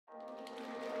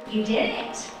You did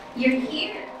it. You're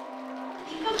here.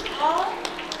 Think of all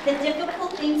the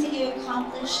difficult things that you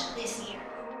accomplished this year.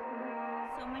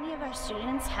 So many of our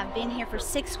students have been here for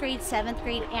 6th grade, 7th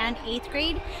grade, and 8th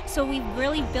grade. So we've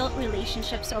really built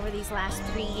relationships over these last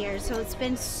 3 years. So it's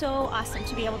been so awesome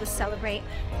to be able to celebrate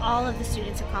all of the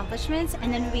students' accomplishments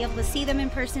and then to be able to see them in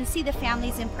person, see the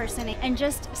families in person, and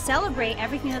just celebrate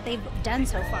everything that they've done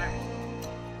so far.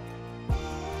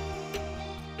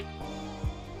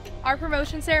 Our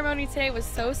promotion ceremony today was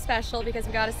so special because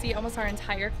we got to see almost our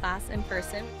entire class in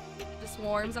person. It just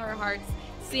warms our hearts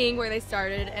seeing where they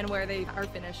started and where they are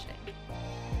finishing.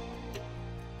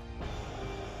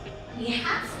 On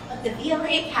behalf of the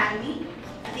VLA Academy,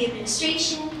 of the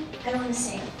administration, I want to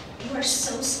say you are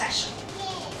so special.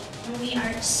 And we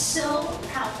are so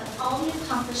proud of all the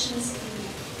accomplishments that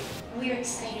you made. We are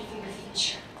excited for your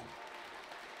future.